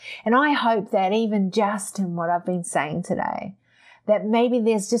And I hope that even just in what I've been saying today, that maybe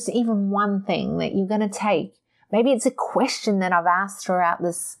there's just even one thing that you're going to take. Maybe it's a question that I've asked throughout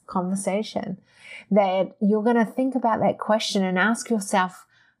this conversation, that you're going to think about that question and ask yourself,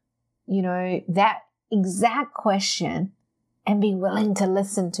 that exact question, and be willing to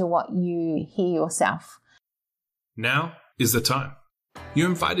listen to what you hear yourself. Now is the time. You're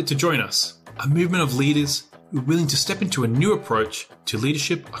invited to join us, a movement of leaders who are willing to step into a new approach to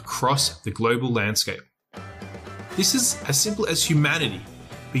leadership across the global landscape. This is as simple as humanity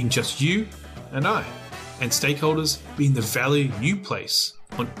being just you and I, and stakeholders being the value you place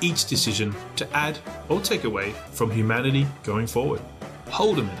on each decision to add or take away from humanity going forward.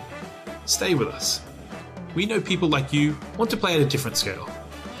 Hold a minute. Stay with us. We know people like you want to play at a different scale,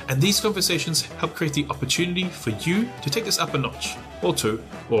 and these conversations help create the opportunity for you to take this up a notch, or two,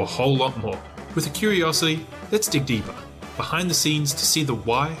 or a whole lot more. With a curiosity, let's dig deeper, behind the scenes, to see the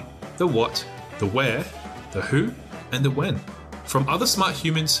why, the what, the where, the who, and the when, from other smart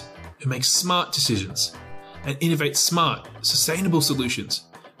humans who make smart decisions and innovate smart, sustainable solutions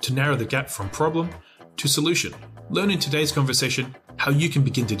to narrow the gap from problem to solution. Learn in today's conversation how you can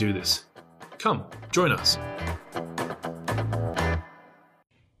begin to do this. Come, join us.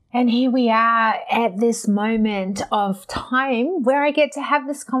 And here we are at this moment of time where I get to have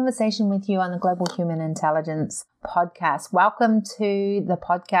this conversation with you on the Global Human Intelligence podcast. Welcome to the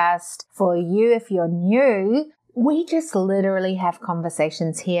podcast. For you, if you're new, we just literally have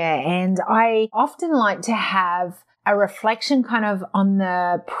conversations here, and I often like to have a reflection kind of on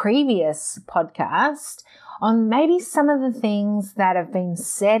the previous podcast on maybe some of the things that have been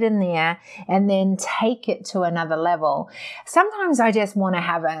said in there, and then take it to another level. Sometimes I just want to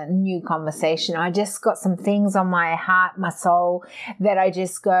have a new conversation. I just got some things on my heart, my soul, that I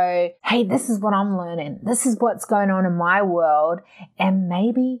just go, hey, this is what I'm learning. This is what's going on in my world. And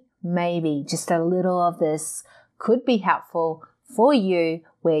maybe just a little of this could be helpful for you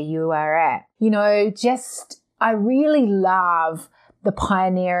where you are at. I really love the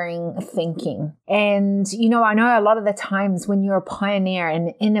pioneering thinking. And, I know a lot of the times when you're a pioneer, an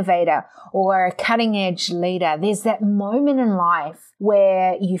innovator, or a cutting edge leader, there's that moment in life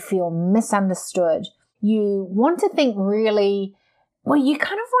where you feel misunderstood. You want to think really, you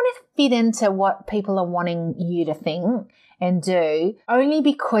kind of want to fit into what people are wanting you to think and do, only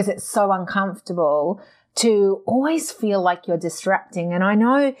because it's so uncomfortable to always feel like you're disrupting. And I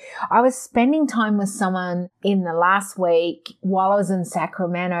know I was spending time with someone in the last week while I was in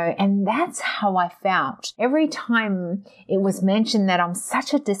Sacramento, and that's how I felt. Every time it was mentioned that I'm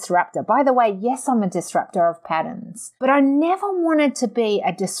such a disruptor. By the way, yes, I'm a disruptor of patterns, but I never wanted to be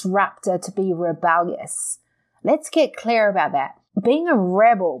a disruptor to be rebellious. Let's get clear about that. Being a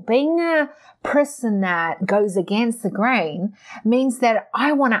rebel, being a person that goes against the grain means that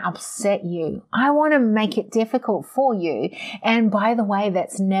I want to upset you. I want to make it difficult for you. And by the way,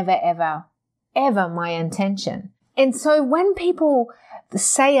 that's never, ever, ever my intention. And so when people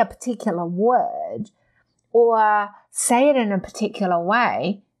say a particular word or say it in a particular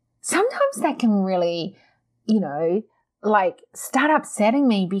way, sometimes that can really, start upsetting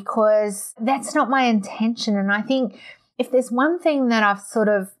me, because that's not my intention. And I think if there's one thing that I've sort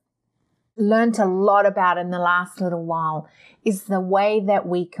of learned a lot about in the last little while, is the way that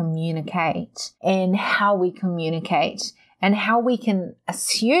we communicate and how we communicate and how we can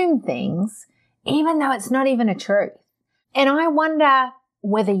assume things even though it's not even a truth. And I wonder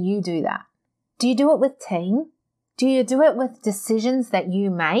whether you do that. Do you do it with team? Do you do it with decisions that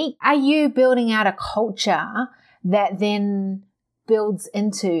you make? Are you building out a culture that then builds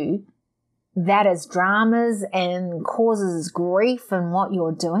into that as dramas and causes grief in what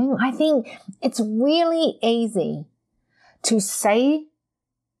you're doing? I think it's really easy to say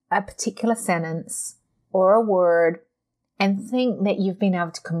a particular sentence or a word and think that you've been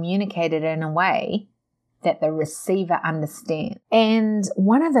able to communicate it in a way that the receiver understands. And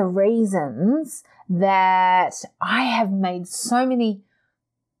one of the reasons that I have made so many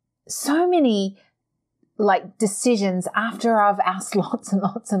decisions after I've asked lots and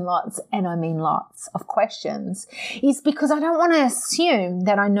lots and lots, and I mean lots of questions, is because I don't want to assume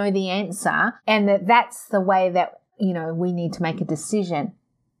that I know the answer and that that's the way that, we need to make a decision.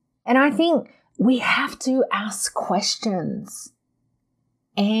 And I think we have to ask questions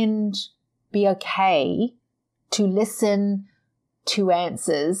and be okay to listen to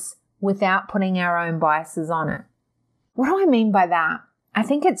answers without putting our own biases on it. What do I mean by that? I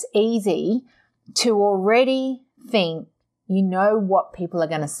think it's easy to already think you know what people are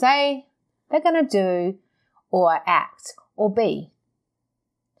going to say, they're going to do, or act, or be.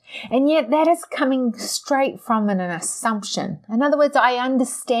 And yet that is coming straight from an assumption. In other words, I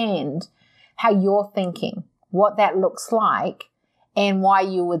understand how you're thinking, what that looks like, and why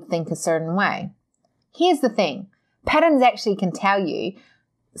you would think a certain way. Here's the thing. Patterns actually can tell you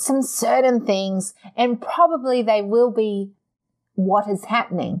some certain things, and probably they will be what is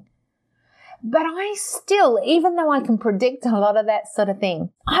happening. But I still, even though I can predict a lot of that sort of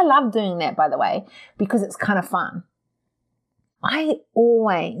thing, I love doing that, by the way, because it's kind of fun. I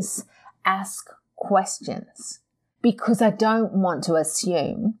always ask questions because I don't want to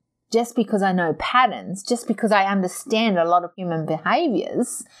assume, just because I know patterns, just because I understand a lot of human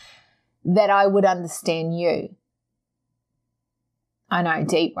behaviors, that I would understand you. I know,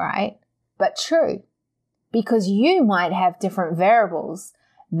 deep, right? But true, because you might have different variables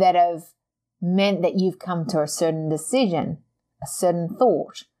that have meant that you've come to a certain decision, a certain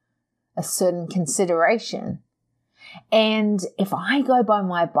thought, a certain consideration. And if I go by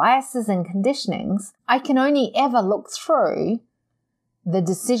my biases and conditionings, I can only ever look through the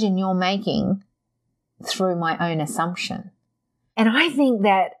decision you're making through my own assumption. And I think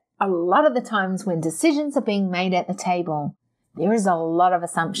that a lot of the times when decisions are being made at the table, there is a lot of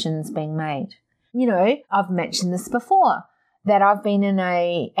assumptions being made. You know, I've mentioned this before, that I've been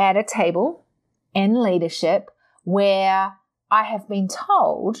at a table in leadership where I have been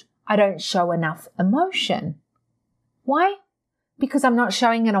told I don't show enough emotion. Why? Because I'm not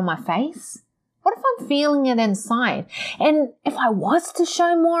showing it on my face? What if I'm feeling it inside? And if I was to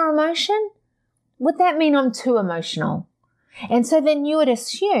show more emotion, would that mean I'm too emotional? And so then you would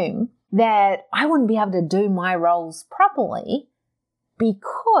assume that I wouldn't be able to do my roles properly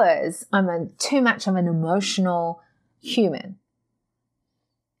because I'm too much of an emotional human.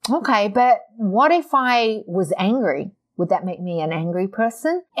 Okay, but what if I was angry? Would that make me an angry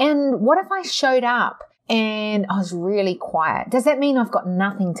person? And what if I showed up and I was really quiet? Does that mean I've got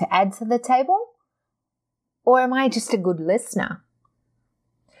nothing to add to the table? Or am I just a good listener?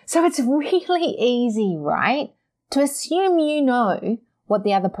 So it's really easy, right, to assume you know what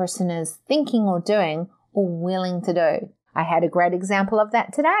the other person is thinking or doing or willing to do. I had a great example of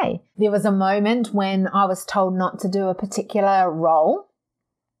that today. There was a moment when I was told not to do a particular role.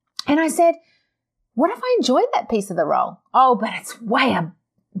 And I said, what if I enjoyed that piece of the role? Oh, but it's way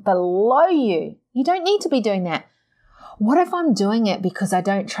below you. You don't need to be doing that. What if I'm doing it because I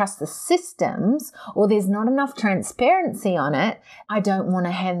don't trust the systems or there's not enough transparency on it? I don't want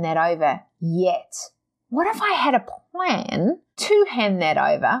to hand that over yet. What if I had a plan to hand that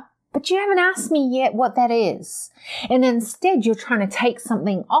over, but you haven't asked me yet what that is? And instead you're trying to take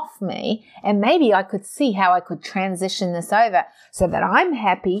something off me, and maybe I could see how I could transition this over so that I'm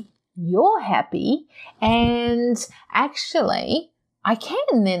happy, you're happy, and actually I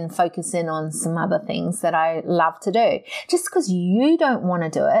can then focus in on some other things that I love to do. Just because you don't want to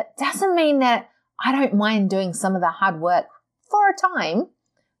do it doesn't mean that I don't mind doing some of the hard work for a time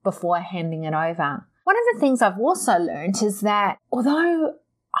before handing it over. One of the things I've also learned is that although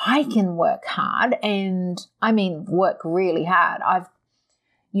I can work hard, and I mean work really hard, I've,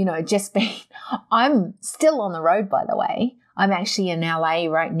 just been, I'm still on the road, by the way. I'm actually in LA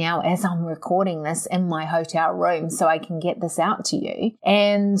right now as I'm recording this in my hotel room so I can get this out to you.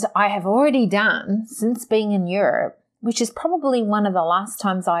 And I have already done, since being in Europe, which is probably one of the last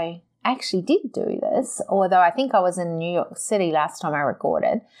times I actually did do this, although I think I was in New York City last time I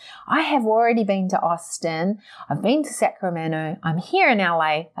recorded. I have already been to Austin. I've been to Sacramento. I'm here in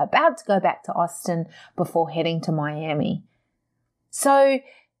LA, about to go back to Austin before heading to Miami. So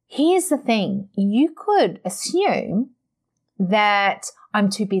here's the thing. You could assume that I'm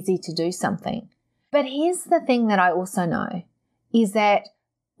too busy to do something. But here's the thing that I also know is that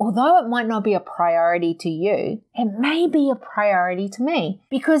although it might not be a priority to you, it may be a priority to me.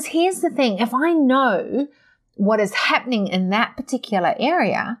 Because here's the thing, if I know what is happening in that particular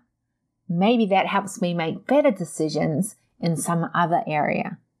area, maybe that helps me make better decisions in some other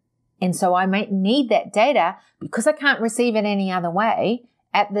area. And so I might need that data because I can't receive it any other way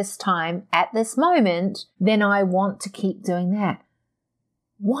at this time, at this moment, then I want to keep doing that.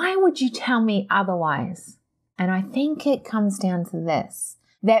 Why would you tell me otherwise? And I think it comes down to this,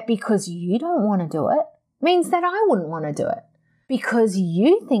 that because you don't want to do it means that I wouldn't want to do it. Because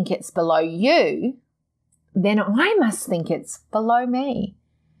you think it's below you, then I must think it's below me.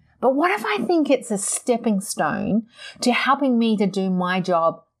 But what if I think it's a stepping stone to helping me to do my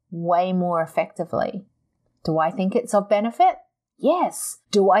job way more effectively? Do I think it's of benefit? Yes.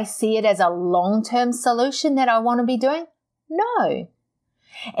 Do I see it as a long-term solution that I want to be doing? No.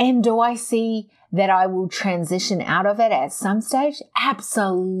 And do I see that I will transition out of it at some stage?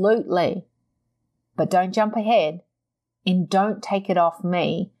 Absolutely. But don't jump ahead and don't take it off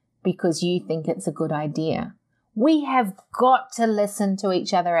me because you think it's a good idea. We have got to listen to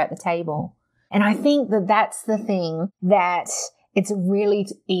each other at the table. And I think that that's the thing, that it's really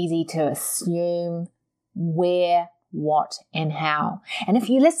easy to assume where, what, and how. And if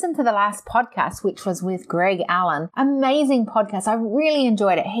you listen to the last podcast, which was with Greg Allen, amazing podcast. I really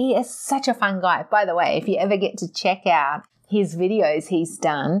enjoyed it. He is such a fun guy. By the way, if you ever get to check out his videos he's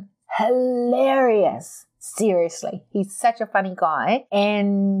done, hilarious. Seriously, he's such a funny guy.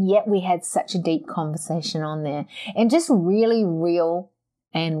 And yet we had such a deep conversation on there and just really real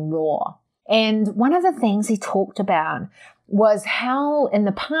and raw. And one of the things he talked about was how in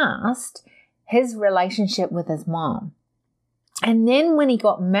the past, his relationship with his mom. And then when he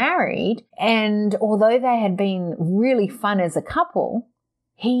got married, and although they had been really fun as a couple,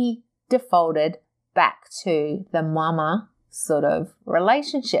 he defaulted back to the mama sort of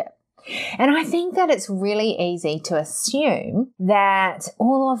relationship. And I think that it's really easy to assume that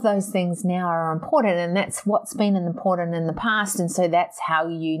all of those things now are important, and that's what's been important in the past, and so that's how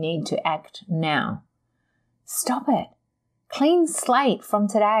you need to act now. Stop it. Clean slate from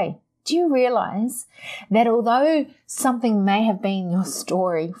today. Do you realize that although something may have been your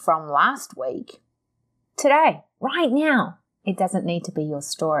story from last week, today, right now, it doesn't need to be your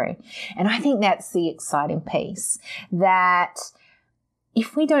story? And I think that's the exciting piece, that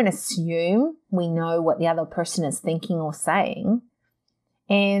if we don't assume we know what the other person is thinking or saying,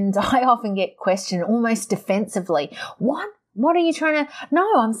 and I often get questioned almost defensively, what are you trying to, no,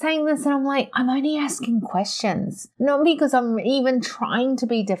 I'm saying this, and I'm like, I'm only asking questions, not because I'm even trying to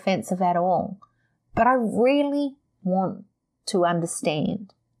be defensive at all, but I really want to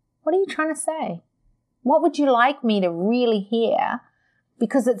understand. What are you trying to say? What would you like me to really hear?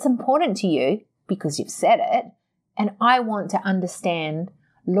 Because it's important to you, because you've said it, and I want to understand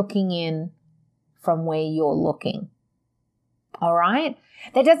looking in from where you're looking. All right?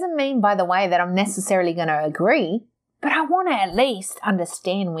 That doesn't mean, by the way, that I'm necessarily going to agree, but I want to at least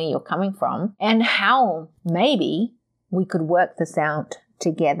understand where you're coming from and how maybe we could work this out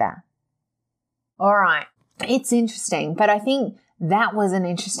together. All right. It's interesting, but I think that was an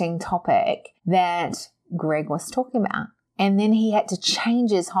interesting topic that Greg was talking about. And then he had to change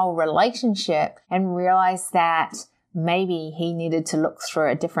his whole relationship and realize that maybe he needed to look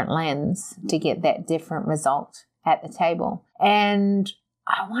through a different lens to get that different result at the table. And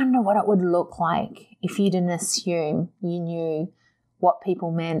I wonder what it would look like if you didn't assume you knew what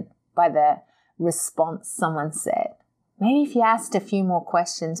people meant by the response someone said. Maybe if you asked a few more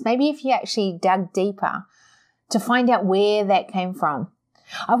questions, maybe if you actually dug deeper to find out where that came from.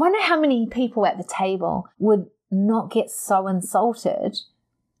 I wonder how many people at the table would not get so insulted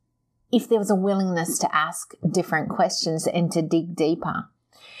if there was a willingness to ask different questions and to dig deeper.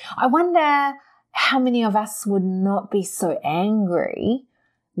 I wonder how many of us would not be so angry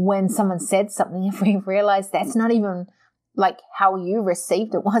when someone said something if we realized that's not even like how you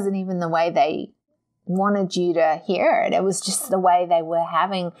received it, wasn't even the way they wanted you to hear it. It was just the way they were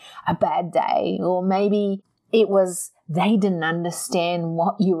having a bad day, or maybe it was they didn't understand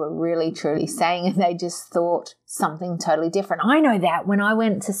what you were really truly saying and they just thought something totally different. I know that when I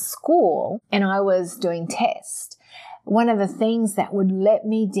went to school and I was doing tests, one of the things that would let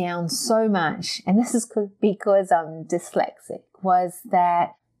me down so much, and this is because I'm dyslexic, was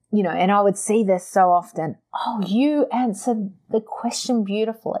that, you know, and I would see this so often, oh, you answered the question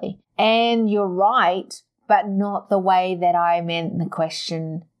beautifully and you're right, but not the way that I meant the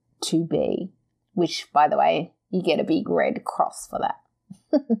question to be, which, by the way, you get a big red cross for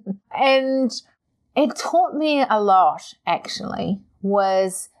that. And it taught me a lot, actually,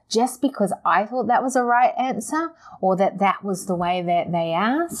 was just because I thought that was a right answer or that was the way that they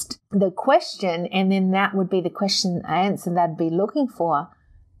asked the question, and then that would be the question answer they'd be looking for,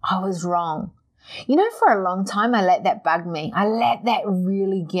 I was wrong. You know, for a long time, I let that bug me. I let that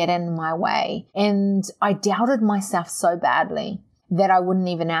really get in my way. And I doubted myself so badly that I wouldn't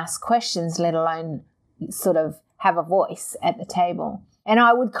even ask questions, let alone sort of have a voice at the table. And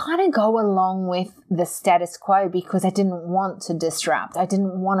I would kind of go along with the status quo because I didn't want to disrupt. I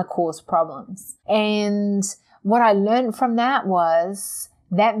didn't want to cause problems. And what I learned from that was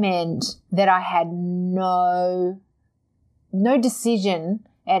that meant that I had no decision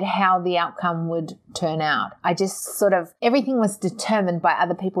at how the outcome would turn out. I just sort of, everything was determined by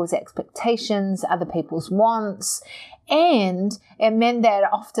other people's expectations, other people's wants. And it meant that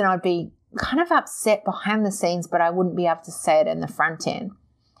often I'd be kind of upset behind the scenes, but I wouldn't be able to say it in the front end.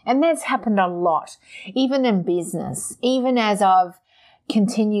 And that's happened a lot, even in business, even as I've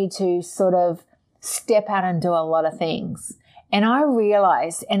continued to sort of step out and do a lot of things. And I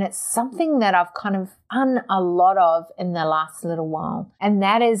realized, and it's something that I've kind of done a lot of in the last little while, and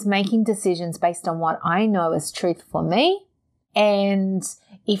that is making decisions based on what I know is truth for me. And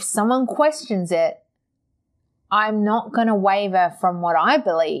if someone questions it, I'm not going to waver from what I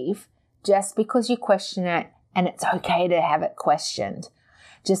believe just because you question it, and it's okay to have it questioned.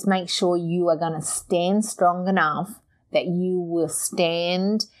 Just make sure you are going to stand strong enough that you will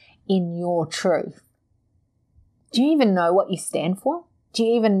stand in your truth. Do you even know what you stand for? Do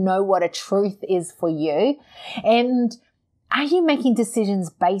you even know what a truth is for you? And are you making decisions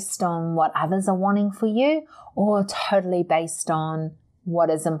based on what others are wanting for you, or totally based on what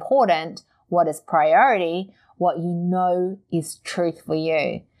is important, what is priority, what you know is truth for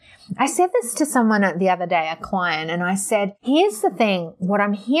you? I said this to someone the other day, a client, and I said, here's the thing, what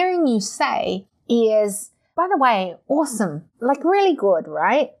I'm hearing you say is, by the way, awesome, like really good,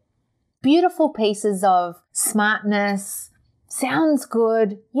 right? Beautiful pieces of smartness, sounds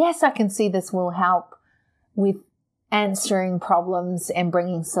good. Yes, I can see this will help with answering problems and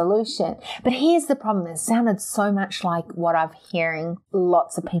bringing solution. But here's the problem. It sounded so much like what I'm hearing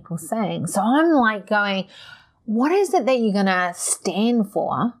lots of people saying. So I'm like going, what is it that you're going to stand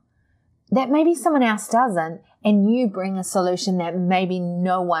for that maybe someone else doesn't, and you bring a solution that maybe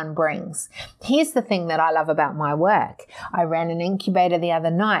no one brings? Here's the thing that I love about my work. I ran an incubator the other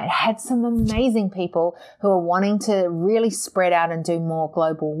night, had some amazing people who are wanting to really spread out and do more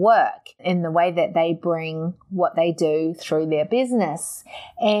global work in the way that they bring what they do through their business.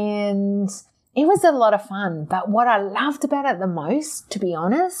 And it was a lot of fun, but what I loved about it the most, to be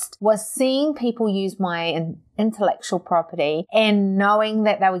honest, was seeing people use my intellectual property and knowing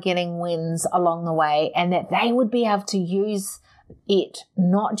that they were getting wins along the way, and that they would be able to use it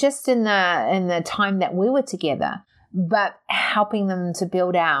not just in the time that we were together, but helping them to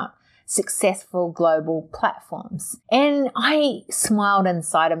build out successful global platforms. And I smiled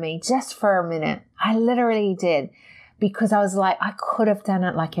inside of me just for a minute. I literally did. Because I was like, I could have done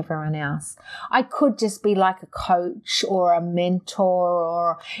it like everyone else. I could just be like a coach or a mentor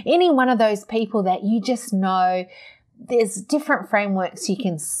or any one of those people that you just know there's different frameworks you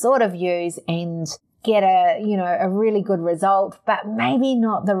can sort of use and get a really good result, but maybe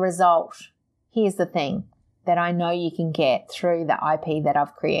not the result. Here's the thing that I know you can get through the IP that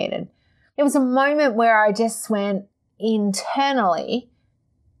I've created. It was a moment where I just went internally,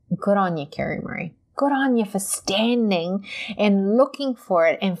 good on you, Kerry Marie. Good on you for standing and looking for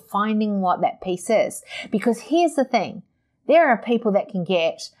it and finding what that piece is. Because here's the thing, there are people that can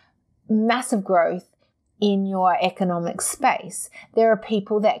get massive growth in your economic space. There are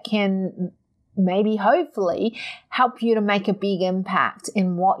people that can maybe, hopefully, help you to make a big impact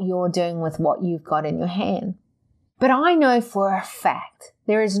in what you're doing with what you've got in your hand. But I know for a fact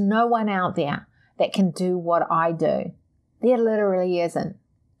there is no one out there that can do what I do. There literally isn't.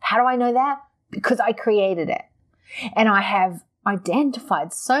 How do I know that? Because I created it, and I have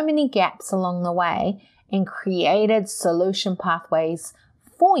identified so many gaps along the way and created solution pathways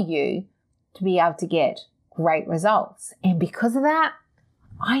for you to be able to get great results. And because of that,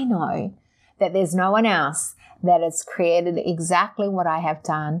 I know that there's no one else that has created exactly what I have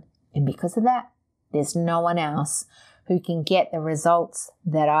done. And because of that, there's no one else who can get the results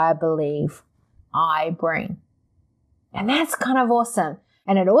that I believe I bring. And that's kind of awesome.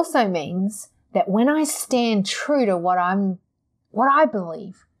 And it also means that when I stand true to what I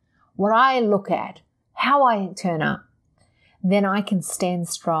believe, what I look at, how I turn up, then I can stand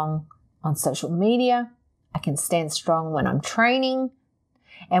strong on social media. I can stand strong when I'm training.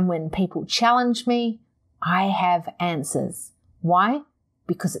 And when people challenge me, I have answers. Why?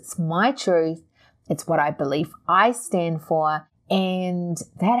 Because it's my truth. It's what I believe I stand for. And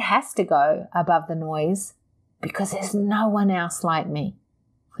that has to go above the noise because there's no one else like me.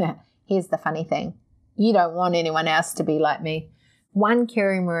 Here's the funny thing. You don't want anyone else to be like me. One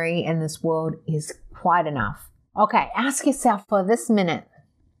Kerry Marie in this world is quite enough. Okay, ask yourself for this minute,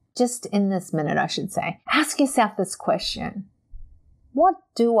 just in this minute, I should say, ask yourself this question. What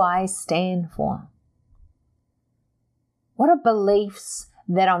do I stand for? What are beliefs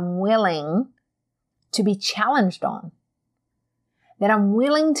that I'm willing to be challenged on? That I'm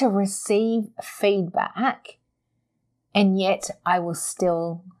willing to receive feedback, and yet I will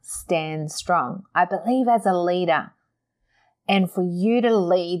still stand strong. I believe as a leader, and for you to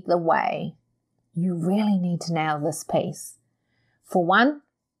lead the way, you really need to nail this piece. For one,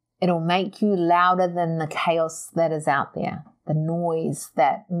 it'll make you louder than the chaos that is out there, the noise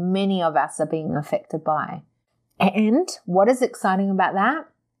that many of us are being affected by. And what is exciting about that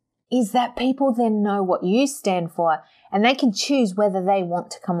is that people then know what you stand for, and they can choose whether they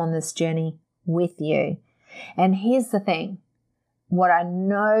want to come on this journey with you. And here's the thing. what I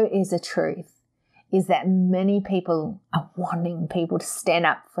know is a truth is that many people are wanting people to stand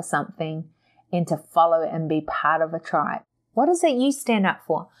up for something and to follow and be part of a tribe. What is it you stand up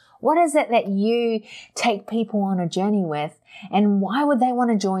for? What is it that you take people on a journey with? And why would they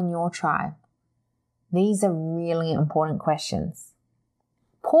want to join your tribe? These are really important questions.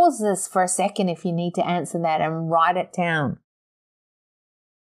 Pause this for a second if you need to answer that and write it down.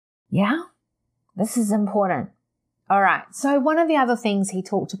 Yeah, this is important. All right. So one of the other things he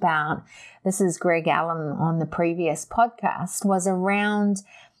talked about, this is Greg Allen on the previous podcast, was around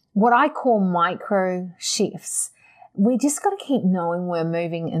what I call micro shifts. We just got to keep knowing we're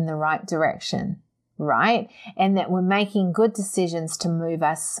moving in the right direction, right? And that we're making good decisions to move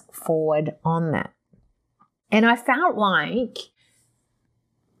us forward on that. And I felt like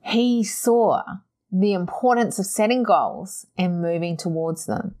he saw the importance of setting goals and moving towards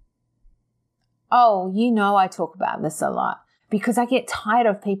them. Oh, I talk about this a lot because I get tired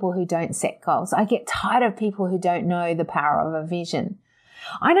of people who don't set goals. I get tired of people who don't know the power of a vision.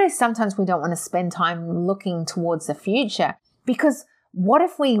 I know sometimes we don't want to spend time looking towards the future because what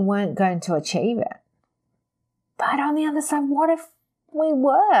if we weren't going to achieve it? But on the other side, what if we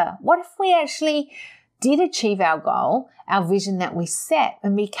were? What if we actually did achieve our goal, our vision that we set,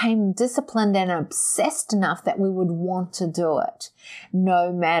 and became disciplined and obsessed enough that we would want to do it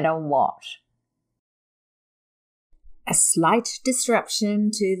no matter what? A slight disruption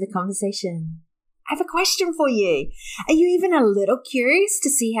to the conversation. I have a question for you. Are you even a little curious to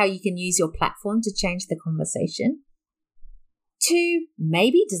see how you can use your platform to change the conversation? To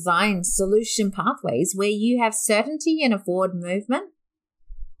maybe design solution pathways where you have certainty and a forward movement?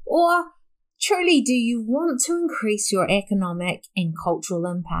 Or truly, do you want to increase your economic and cultural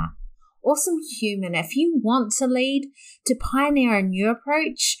impact? Awesome human, if you want to lead, to pioneer a new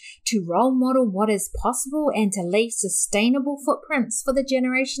approach, to role model what is possible and to leave sustainable footprints for the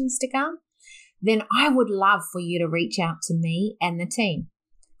generations to come, then I would love for you to reach out to me and the team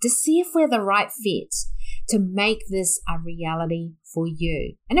to see if we're the right fit to make this a reality for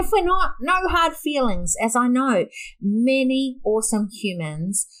you. And if we're not, no hard feelings, as I know many awesome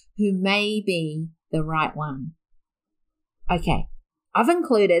humans who may be the right one. Okay. I've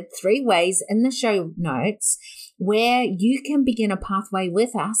included 3 ways in the show notes where you can begin a pathway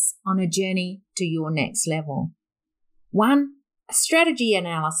with us on a journey to your next level. 1, a strategy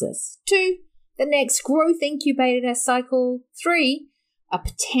analysis. 2, the next growth incubator cycle. 3, a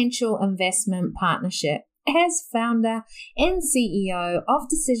potential investment partnership. As founder and CEO of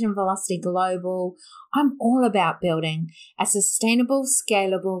Decision Velocity Global, I'm all about building a sustainable,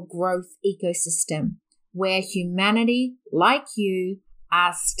 scalable growth ecosystem where humanity, like you,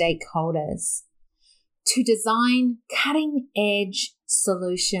 are stakeholders, to design cutting-edge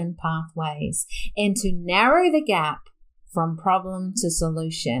solution pathways and to narrow the gap from problem to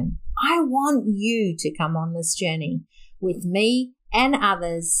solution. I want you to come on this journey with me and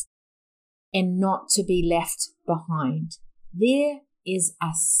others and not to be left behind. There is a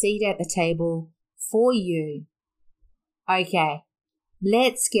seat at the table for you. Okay.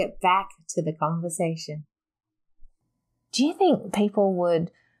 Let's get back to the conversation. Do you think people would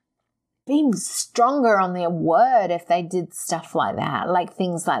be stronger on their word if they did stuff like that, like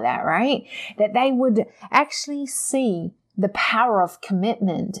things like that, right? That they would actually see the power of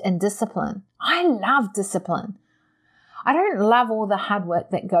commitment and discipline. I love discipline. I don't love all the hard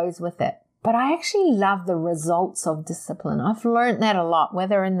work that goes with it, but I actually love the results of discipline. I've learned that a lot,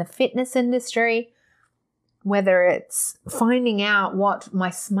 whether in the fitness industry, whether it's finding out what my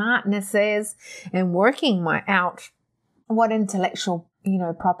smartness is and working out what intellectual,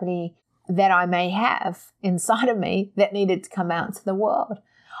 property that I may have inside of me that needed to come out to the world.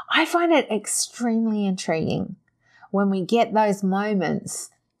 I find it extremely intriguing when we get those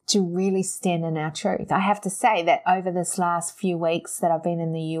moments to really stand in our truth. I have to say that over this last few weeks that I've been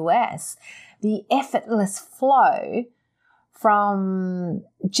in the US, the effortless flow from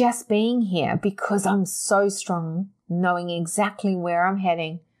just being here, because I'm so strong, knowing exactly where I'm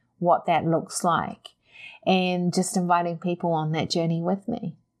heading, what that looks like, and just inviting people on that journey with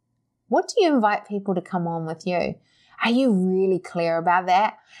me. What do you invite people to come on with you? Are you really clear about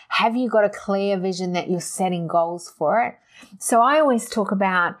that? Have you got a clear vision that you're setting goals for it? So I always talk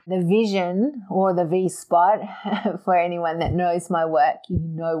about the vision, or the V-spot. For anyone that knows my work, you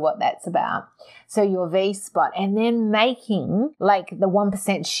know what that's about. So your V-spot, and then making like the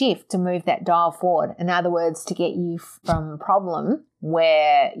 1% shift to move that dial forward. In other words, to get you from problem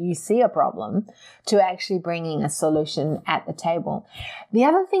where you see a problem to actually bringing a solution at the table. The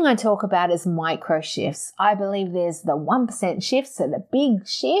other thing I talk about is micro shifts. I believe there's the 1% shift, so the big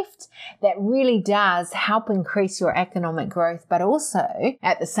shift that really does help increase your economic growth, but also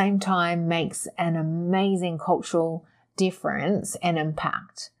at the same time makes an amazing cultural difference and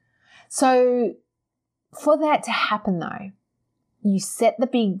impact. So for that to happen though, you set the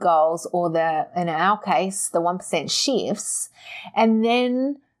big goals, or in our case, the 1% shifts, and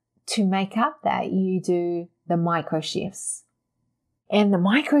then to make up that, you do the micro shifts. And the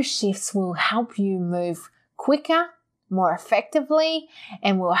micro shifts will help you move quicker, more effectively,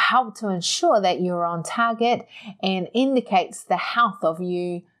 and will help to ensure that you're on target and indicates the health of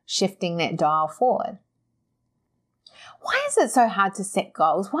you shifting that dial forward. Why is it so hard to set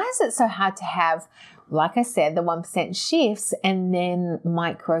goals? Why is it so hard to have, like I said, the 1% shifts and then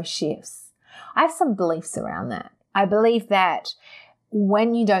micro shifts? I have some beliefs around that. I believe that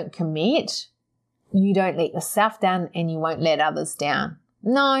when you don't commit, you don't let yourself down and you won't let others down.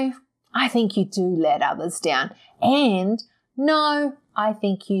 No, I think you do let others down. And no, I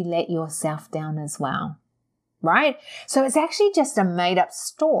think you let yourself down as well. Right? So it's actually just a made up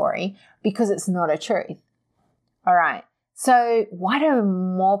story because it's not a truth. All right. So why do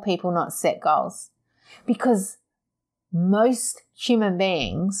more people not set goals? Because most human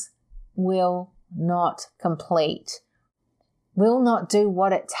beings will not complete, will not do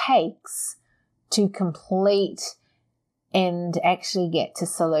what it takes to complete and actually get to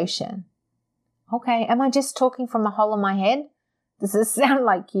solution. Okay, am I just talking from the hole of my head? Does this sound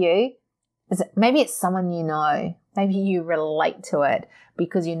like you? Maybe it's someone you know. Maybe you relate to it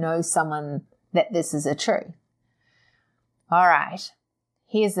because you know someone that this is a truth. All right,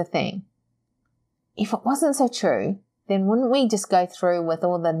 here's the thing. If it wasn't so true, then wouldn't we just go through with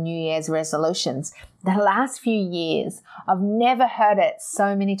all the New Year's resolutions? The last few years, I've never heard it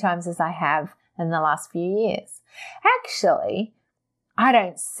so many times as I have in the last few years. Actually, I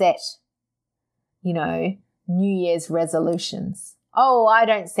don't set, New Year's resolutions. Oh, I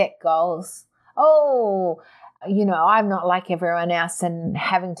don't set goals. Oh, I'm not like everyone else and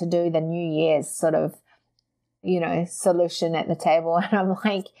having to do the New Year's sort of solution at the table. And I'm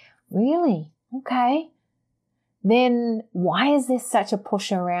like, really? Okay. Then why is there such a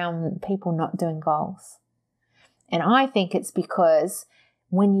push around people not doing goals? And I think it's because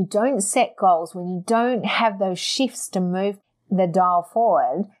when you don't set goals, when you don't have those shifts to move the dial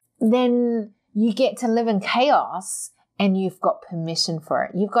forward, then you get to live in chaos and you've got permission for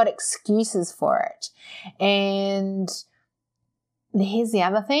it. You've got excuses for it. And here's the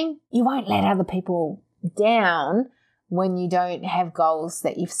other thing. You won't let other people down when you don't have goals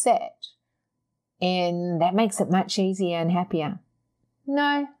that you've set. And that makes it much easier and happier.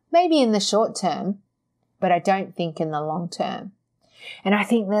 No, maybe in the short term, but I don't think in the long term. And I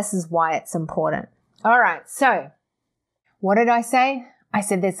think this is why it's important. All right, so what did I say? I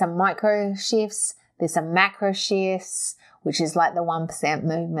said there's some micro shifts, there's some macro shifts, which is like the 1%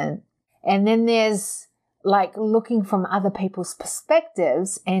 movement. And then there's like looking from other people's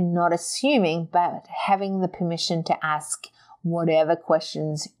perspectives and not assuming, but having the permission to ask whatever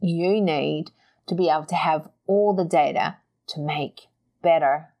questions you need to be able to have all the data to make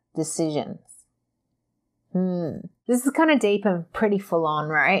better decisions. This is kind of deep and pretty full on,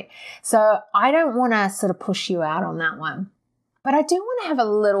 right? So I don't want to sort of push you out on that one. But I do want to have a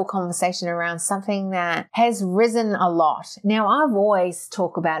little conversation around something that has risen a lot. Now, I've always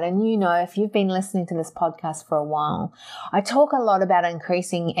talked about, and if you've been listening to this podcast for a while, I talk a lot about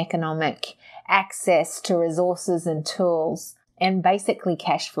increasing economic access to resources and tools and basically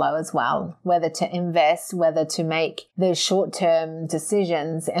cash flow as well, whether to invest, whether to make the short-term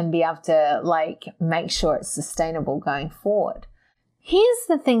decisions and be able to make sure it's sustainable going forward. Here's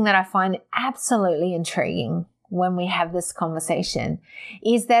the thing that I find absolutely intriguing when we have this conversation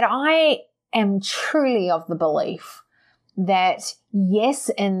is that I am truly of the belief that yes,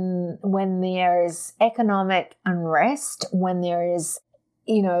 and when there is economic unrest, when there is,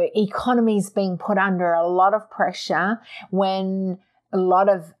 economies being put under a lot of pressure, when a lot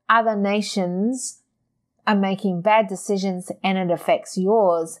of other nations are making bad decisions and it affects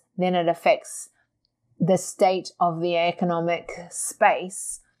yours, then it affects the state of the economic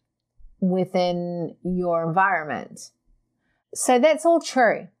space within your environment. So that's all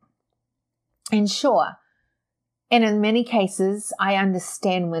true. And sure, and in many cases, I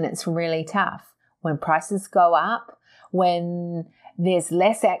understand when it's really tough, when prices go up, when there's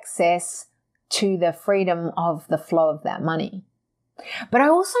less access to the freedom of the flow of that money. But I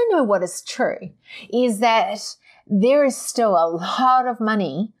also know what is true is that there is still a lot of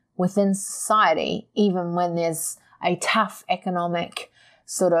money within society, even when there's a tough economic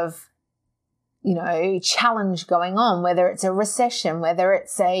sort of, challenge going on, whether it's a recession, whether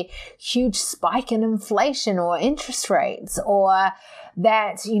it's a huge spike in inflation or interest rates, or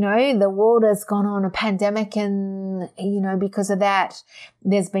that, the world has gone on a pandemic and, because of that,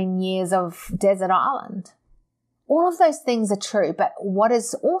 there's been years of desert island. All of those things are true. But what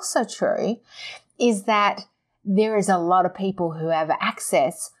is also true is that there is a lot of people who have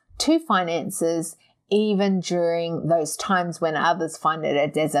access to finances even during those times when others find it a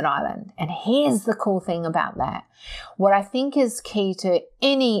desert island. And here's the cool thing about that. What I think is key to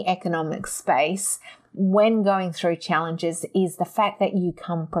any economic space when going through challenges is the fact that you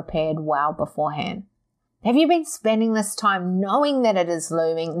come prepared well beforehand. Have you been spending this time knowing that it is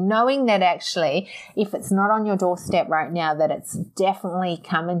looming, knowing that actually, if it's not on your doorstep right now, that it's definitely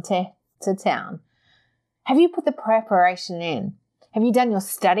coming to town? Have you put the preparation in? Have you done your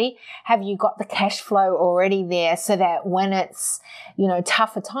study? Have you got the cash flow already there so that when it's,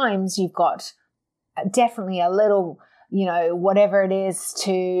 tougher times, you've got definitely a little, whatever it is,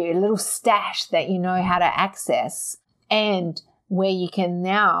 a little stash that you know how to access, and where you can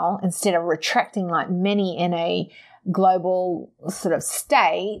now, instead of retracting like many in a global sort of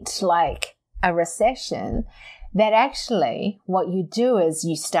state, like a recession, that actually what you do is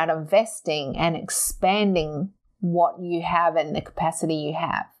you start investing and expanding what you have and the capacity you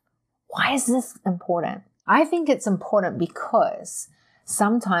have. Why is this important? I think it's important because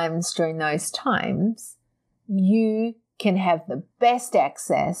sometimes during those times, you can have the best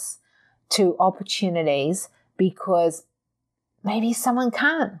access to opportunities because maybe someone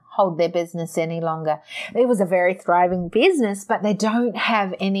can't hold their business any longer. It was a very thriving business, but they don't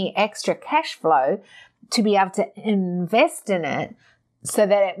have any extra cash flow to be able to invest in it so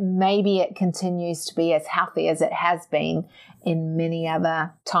that maybe it continues to be as healthy as it has been in many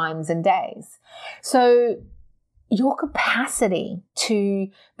other times and days. So your capacity to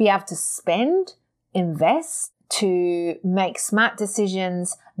be able to spend, invest, to make smart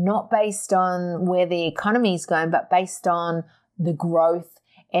decisions, not based on where the economy is going, but based on the growth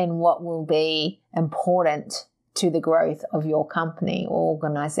and what will be important to the growth of your company or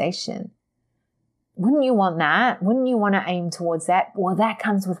organization. Wouldn't you want that? Wouldn't you want to aim towards that? Well, that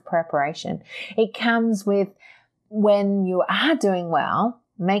comes with preparation. It comes with, when you are doing well,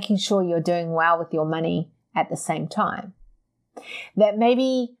 making sure you're doing well with your money at the same time. That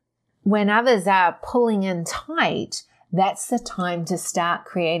maybe when others are pulling in tight, that's the time to start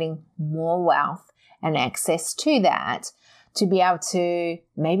creating more wealth and access to that, to be able to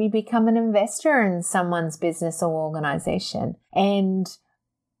maybe become an investor in someone's business or organization. And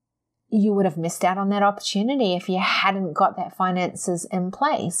you would have missed out on that opportunity if you hadn't got that finances in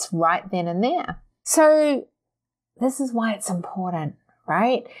place right then and there. So this is why it's important,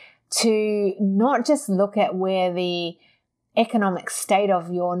 right? To not just look at where the economic state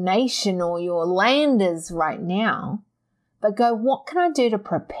of your nation or your land is right now, but go, what can I do to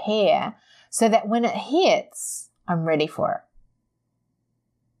prepare so that when it hits, I'm ready for it?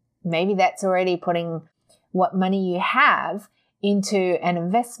 Maybe that's already putting what money you have into an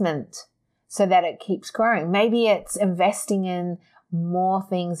investment so that it keeps growing. Maybe it's investing in more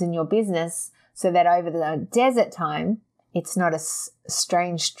things in your business so that over the desert time, it's not a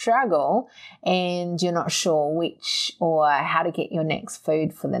strange struggle and you're not sure which or how to get your next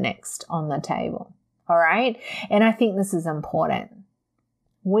food for the next on the table. All right. And I think this is important.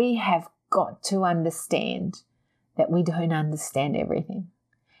 We have got to understand that we don't understand everything,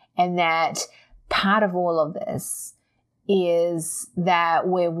 and that part of all of this is that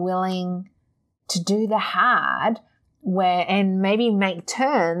we're willing to do the hard and maybe make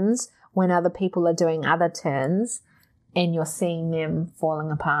turns when other people are doing other turns and you're seeing them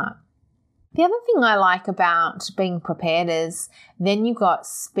falling apart. The other thing I like about being prepared is then you've got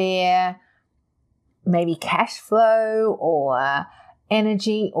spare maybe cash flow or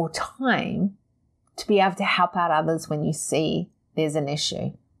energy or time to be able to help out others when you see there's an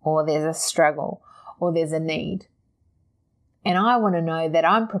issue or there's a struggle or there's a need. And I want to know that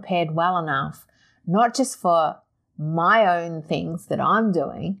I'm prepared well enough, not just for my own things that I'm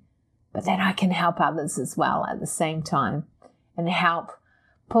doing, but that I can help others as well at the same time and help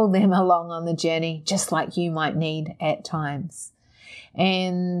pull them along on the journey just like you might need at times.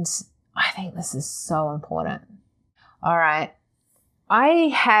 And I think this is so important. All right.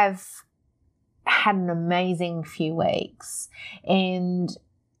 I have had an amazing few weeks, and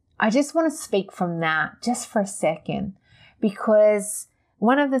I just want to speak from that just for a second, because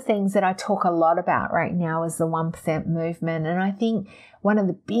one of the things that I talk a lot about right now is the 1% movement. And I think One of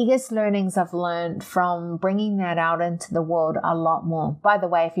the biggest learnings I've learned from bringing that out into the world a lot more. By the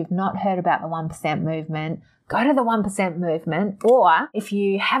way, if you've not heard about the 1% movement, go to the 1% movement, or if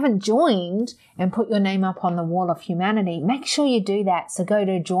you haven't joined and put your name up on the wall of humanity, make sure you do that. So go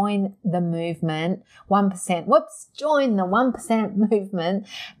to join the movement, join the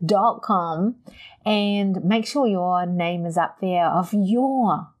 1%movement.com and make sure your name is up there of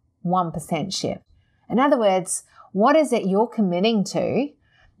your 1% shift. In other words, what is it you're committing to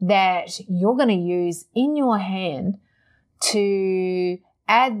that you're going to use in your hand to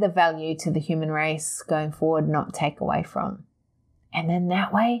add the value to the human race going forward, not take away from? And then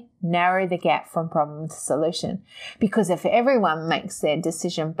that way, narrow the gap from problem to solution. Because if everyone makes their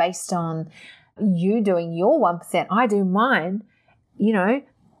decision based on you doing your 1%, I do mine,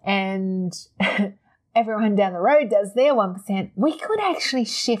 and everyone down the road does their 1%, we could actually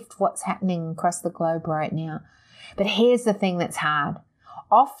shift what's happening across the globe right now. But here's the thing that's hard.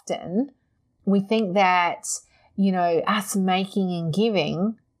 Often we think that, us making and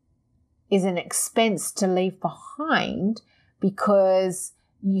giving is an expense to leave behind because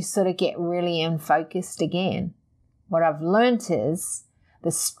you sort of get really unfocused again. What I've learned is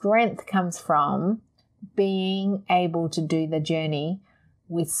the strength comes from being able to do the journey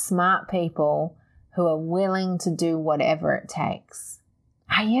with smart people who are willing to do whatever it takes.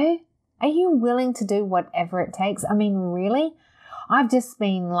 Are you? Are you willing to do whatever it takes? I mean, really? I've just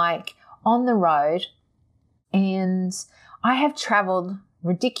been on the road and I have traveled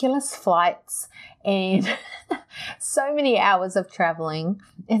ridiculous flights and so many hours of traveling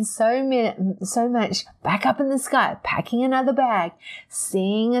and so much back up in the sky, packing another bag,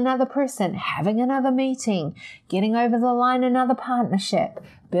 seeing another person, having another meeting, getting over the line another partnership,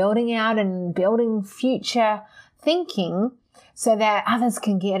 building out and building future thinking so that others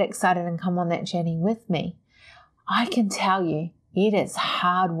can get excited and come on that journey with me. I can tell you it is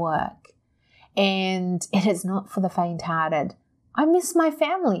hard work and it is not for the faint-hearted. I miss my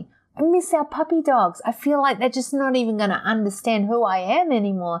family. I miss our puppy dogs. I feel like they're just not even going to understand who I am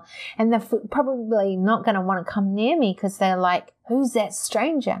anymore. And they're probably not going to want to come near me because they're like, who's that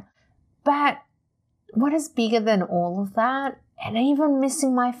stranger? But what is bigger than all of that, and even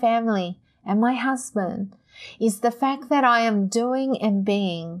missing my family and my husband, is the fact that I am doing and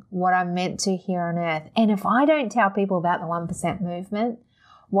being what I'm meant to here on earth. And if I don't tell people about the 1% movement,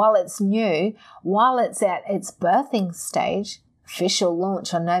 while it's new, while it's at its birthing stage, official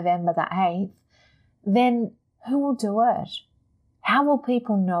launch on November the 8th, then who will do it? How will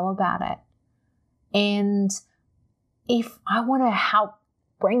people know about it? And if I want to help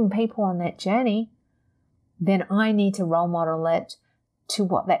bring people on that journey, then I need to role model it to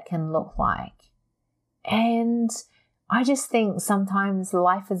what that can look like. And I just think sometimes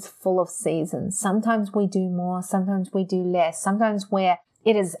life is full of seasons. Sometimes we do more, sometimes we do less. Sometimes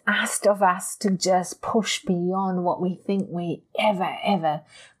it is asked of us to just push beyond what we think we ever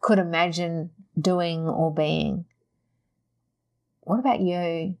could imagine doing or being. What about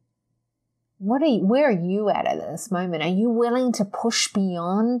you? Where are you at this moment? Are you willing to push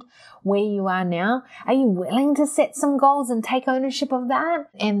beyond where you are now? Are you willing to set some goals and take ownership of that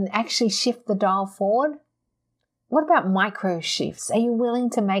and actually shift the dial forward? What about micro shifts? Are you willing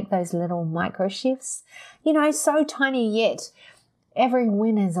to make those little micro shifts? So tiny yet every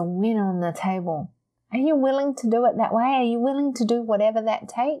win is a win on the table. Are you willing to do it that way? Are you willing to do whatever that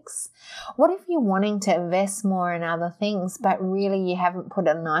takes? What if you're wanting to invest more in other things, but really you haven't put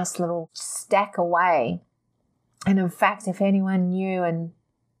a nice little stack away? And in fact, if anyone knew and,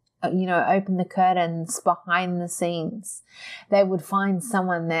 opened the curtains behind the scenes, they would find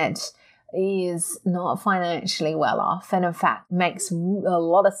someone that is not financially well off and in fact makes a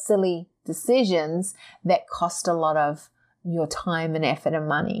lot of silly decisions that cost a lot of your time and effort and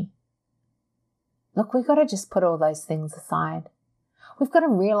money. Look, we've got to just put all those things aside. We've got to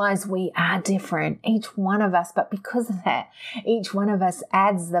realize we are different, each one of us, but because of that, each one of us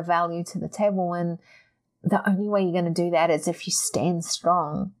adds the value to the table, and the only way you're going to do that is if you stand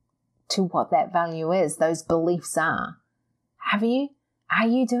strong to what that value is, those beliefs are. Have you? Are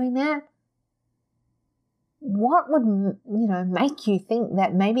you doing that? What would, make you think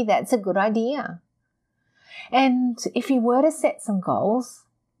that maybe that's a good idea? And if you were to set some goals,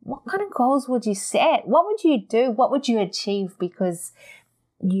 what kind of goals would you set? What would you do? What would you achieve? Because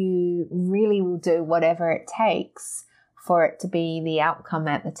you really will do whatever it takes for it to be the outcome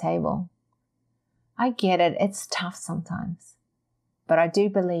at the table. I get it. It's tough sometimes, but I do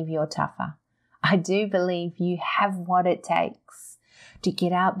believe you're tougher. I do believe you have what it takes to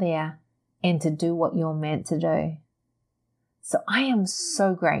get out there and to do what you're meant to do. So I am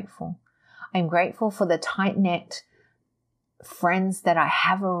so grateful. I'm grateful for the tight-knit friends that I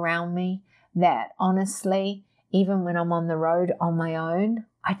have around me that honestly, even when I'm on the road on my own,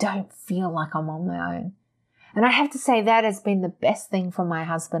 I don't feel like I'm on my own. And I have to say that has been the best thing for my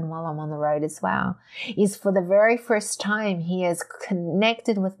husband while I'm on the road as well, is for the very first time he has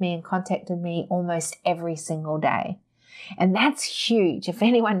connected with me and contacted me almost every single day. And that's huge. If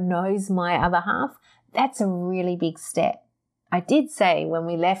anyone knows my other half, that's a really big step. I did say when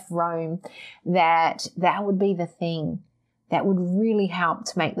we left Rome that that would be the thing that would really help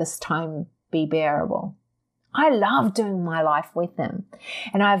to make this time be bearable. I love doing my life with them,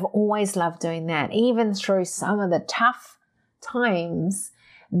 and I've always loved doing that, even through some of the tough times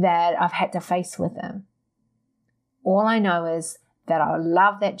that I've had to face with them. All I know is that I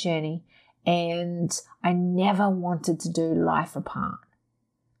love that journey, and I never wanted to do life apart.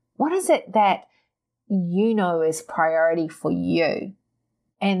 What is it that you know is priority for you?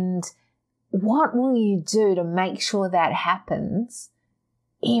 And what will you do to make sure that happens,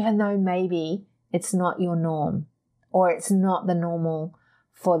 even though maybe it's not your norm, or it's not the normal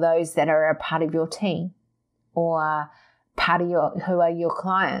for those that are a part of your team or part of who are your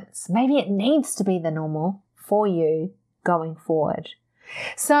clients? Maybe it needs to be the normal for you going forward.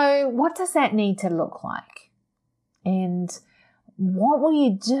 So what does that need to look like? And what will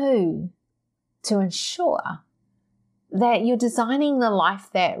you do to ensure that you're designing the life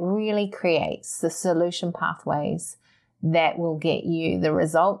that really creates the solution pathways that will get you the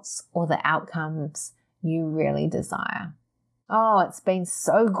results or the outcomes you really desire? Oh, it's been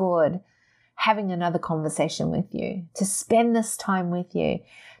so good having another conversation with you, to spend this time with you,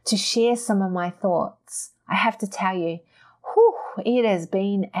 to share some of my thoughts. I have to tell you, it has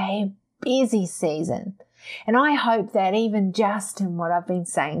been a busy season. And I hope that even just in what I've been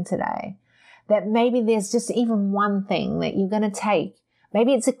saying today, that maybe there's just even one thing that you're going to take.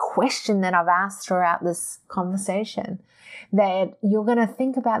 Maybe it's a question that I've asked throughout this conversation, that you're going to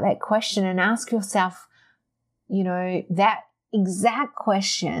think about that question and ask yourself, that exact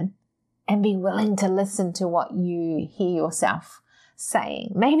question, and be willing to listen to what you hear yourself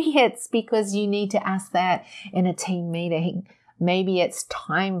saying. Maybe it's because you need to ask that in a team meeting. Maybe it's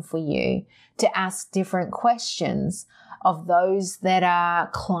time for you to ask different questions of those that are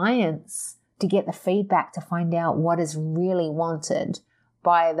clients to get the feedback to find out what is really wanted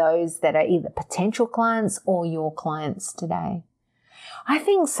by those that are either potential clients or your clients today. I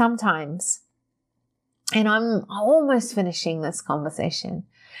think sometimes, and I'm almost finishing this conversation,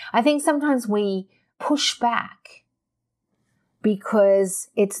 I think sometimes we push back because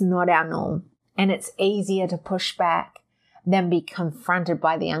it's not our norm, and it's easier to push back than be confronted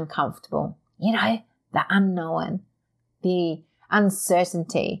by the uncomfortable, the unknown, the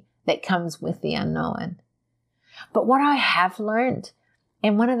uncertainty that comes with the unknown. But what I have learned,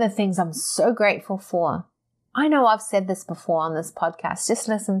 and one of the things I'm so grateful for, I know I've said this before on this podcast, just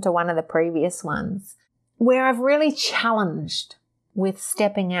listen to one of the previous ones, where I've really challenged with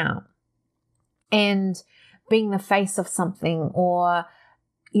stepping out and being the face of something, or,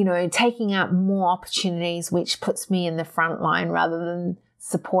 taking up more opportunities, which puts me in the front line rather than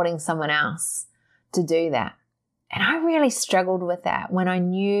supporting someone else to do that. And I really struggled with that when I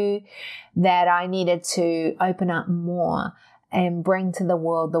knew that I needed to open up more and bring to the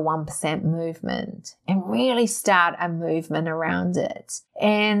world the 1% movement and really start a movement around it.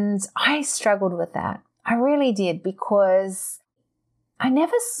 And I struggled with that. I really did, because I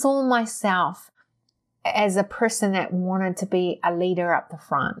never saw myself as a person that wanted to be a leader up the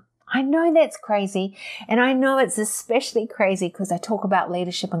front. I know that's crazy, and I know it's especially crazy because I talk about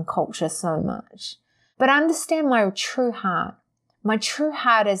leadership and culture so much. But I understand my true heart. My true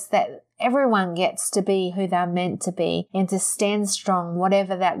heart is that everyone gets to be who they're meant to be and to stand strong,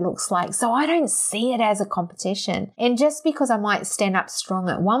 whatever that looks like. So I don't see it as a competition. And just because I might stand up strong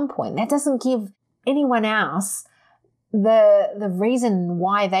at one point, that doesn't give anyone else the reason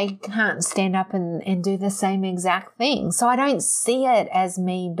why they can't stand up and do the same exact thing. So I don't see it as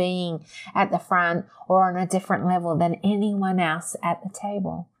me being at the front or on a different level than anyone else at the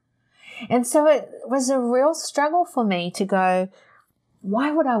table. And so it was a real struggle for me to go,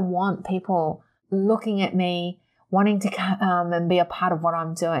 why would I want people looking at me, wanting to come and be a part of what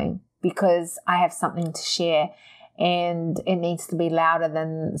I'm doing? Because I have something to share and it needs to be louder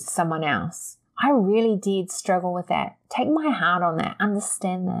than someone else. I really did struggle with that. Take my heart on that,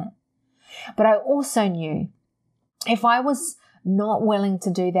 understand that. But I also knew if I was not willing to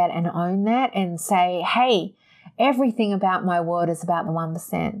do that and own that and say, hey, everything about my world is about the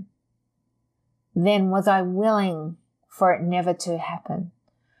 1%, then was I willing for it never to happen,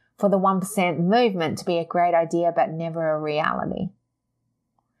 for the 1% movement to be a great idea but never a reality?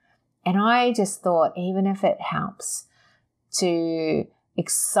 And I just thought, even if it helps to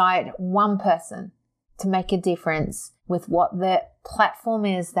excite one person to make a difference with what the platform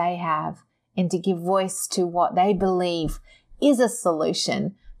is they have and to give voice to what they believe is a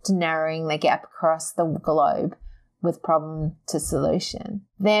solution to narrowing the gap across the globe with problem to solution,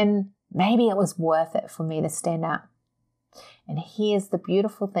 then maybe it was worth it for me to stand up. And here's the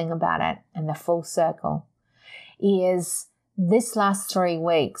beautiful thing about it, and the full circle, is this last 3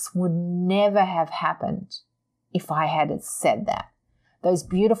 weeks would never have happened if I had said that. Those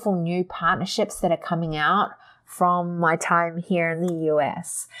beautiful new partnerships that are coming out from my time here in the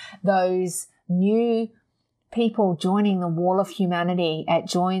US, those new people joining the Wall of Humanity at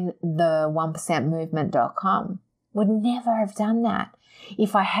jointhe1percentmovement.com would never have done that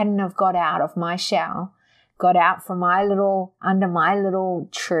if I hadn't have got out of my shell, got out from under my little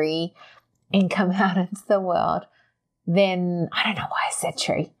tree and come out into the world. Then, I don't know why I said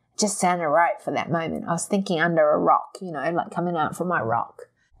tree. It just sounded right for that moment. I was thinking under a rock, like coming out from my rock.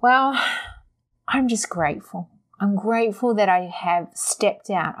 Well, I'm just grateful. I'm grateful that I have stepped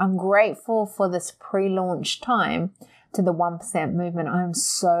out. I'm grateful for this pre-launch time to the 1% movement. I'm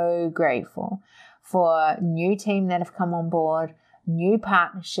so grateful for new team that have come on board, new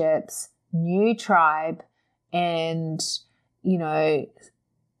partnerships, new tribe, and,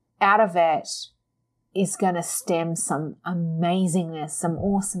 out of it is going to stem some amazingness, some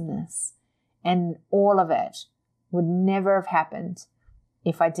awesomeness. And all of it would never have happened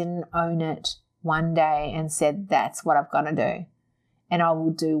if I didn't own it one day and said, that's what I've got to do. And I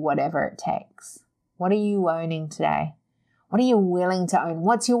will do whatever it takes. What are you owning today? What are you willing to own?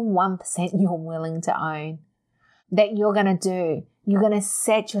 What's your 1% you're willing to own that you're going to do? You're going to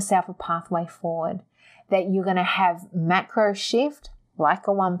set yourself a pathway forward, that you're going to have macro shift like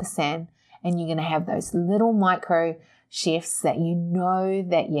a 1%, and you're going to have those little micro shifts that you know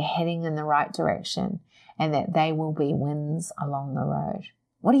that you're heading in the right direction and that they will be wins along the road.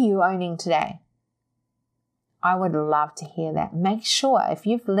 What are you owning today? I would love to hear that. Make sure if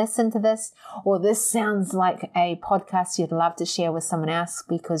you've listened to this or this sounds like a podcast you'd love to share with someone else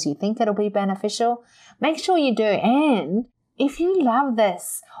because you think it'll be beneficial, make sure you do. And if you love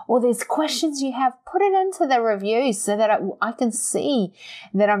this or there's questions you have, put it into the reviews so that I can see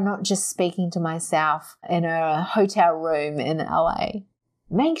that I'm not just speaking to myself in a hotel room in LA.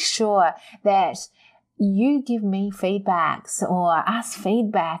 Make sure that you give me feedbacks or us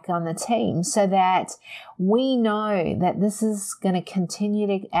feedback on the team so that we know that this is going to continue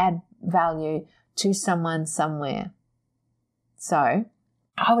to add value to someone somewhere. So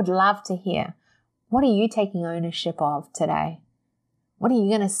I would love to hear, what are you taking ownership of today? What are you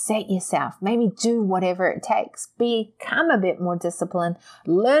going to set yourself? Maybe do whatever it takes. Become a bit more disciplined.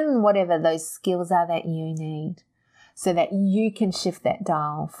 Learn whatever those skills are that you need so that you can shift that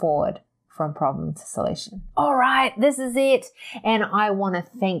dial forward from problem to solution. All right, this is it. And I want to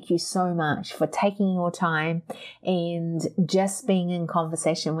thank you so much for taking your time and just being in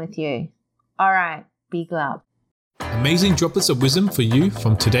conversation with you. All right, big love. Amazing droplets of wisdom for you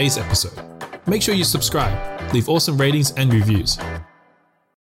from today's episode. Make sure you subscribe, leave awesome ratings and reviews.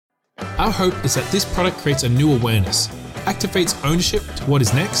 Our hope is that this product creates a new awareness, activates ownership to what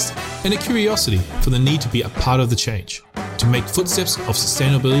is next, and a curiosity for the need to be a part of the change, to make footsteps of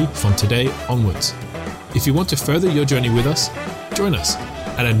sustainability from today onwards. If you want to further your journey with us, join us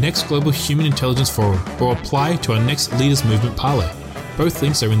at our next Global Human Intelligence Forum or apply to our next Leaders Movement Parlay. Both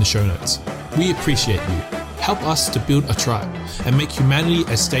links are in the show notes. We appreciate you. Help us to build a tribe and make humanity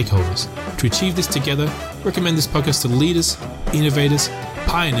as stakeholders. To achieve this together, recommend this podcast to leaders, innovators,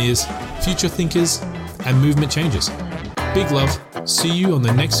 pioneers, future thinkers, and movement changers. Big love. See you on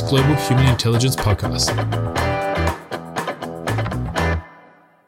the next Global Human Intelligence podcast.